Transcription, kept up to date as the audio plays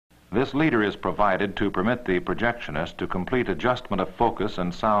This leader is provided to permit the projectionist to complete adjustment of focus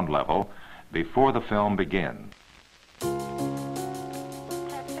and sound level before the film begins.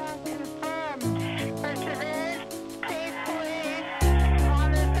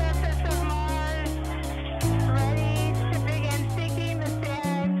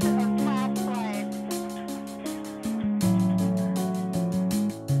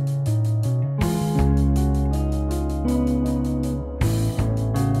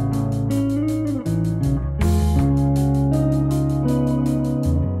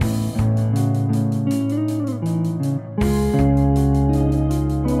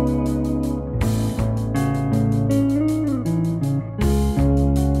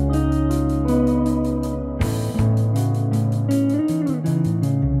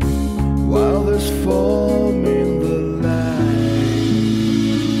 While there's foam in the light,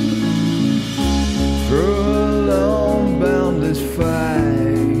 through a long boundless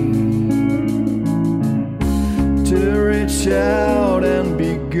fight, to reach out and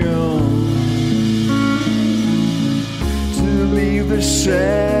be gone, to leave the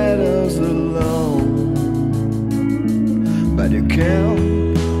shadows alone. But you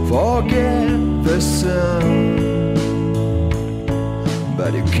can't forget the sun,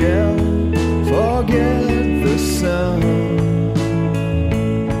 but you can't forget the sun,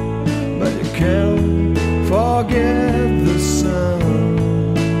 but you can't forget the sun.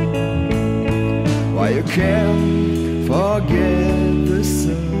 Why you can't forget the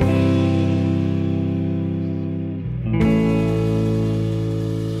sun?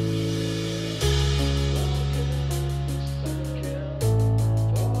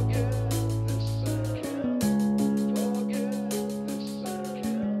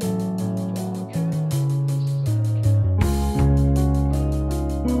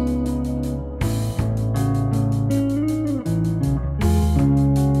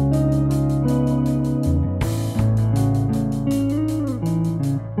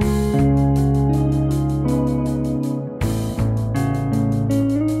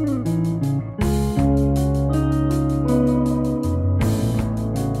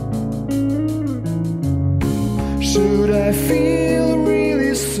 Should I feel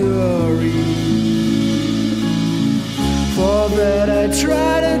really sorry for that I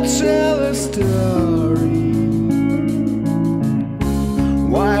try to tell a story?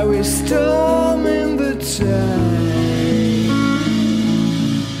 Why we storm in the tide,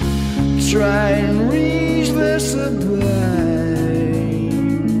 try and reach the sublime,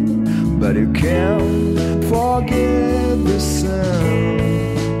 but you can't forget the sun,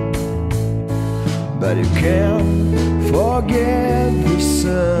 but you can't forget the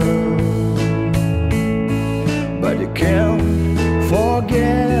sun, but you can't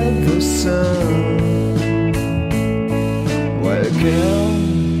forget the sun. Well, you can't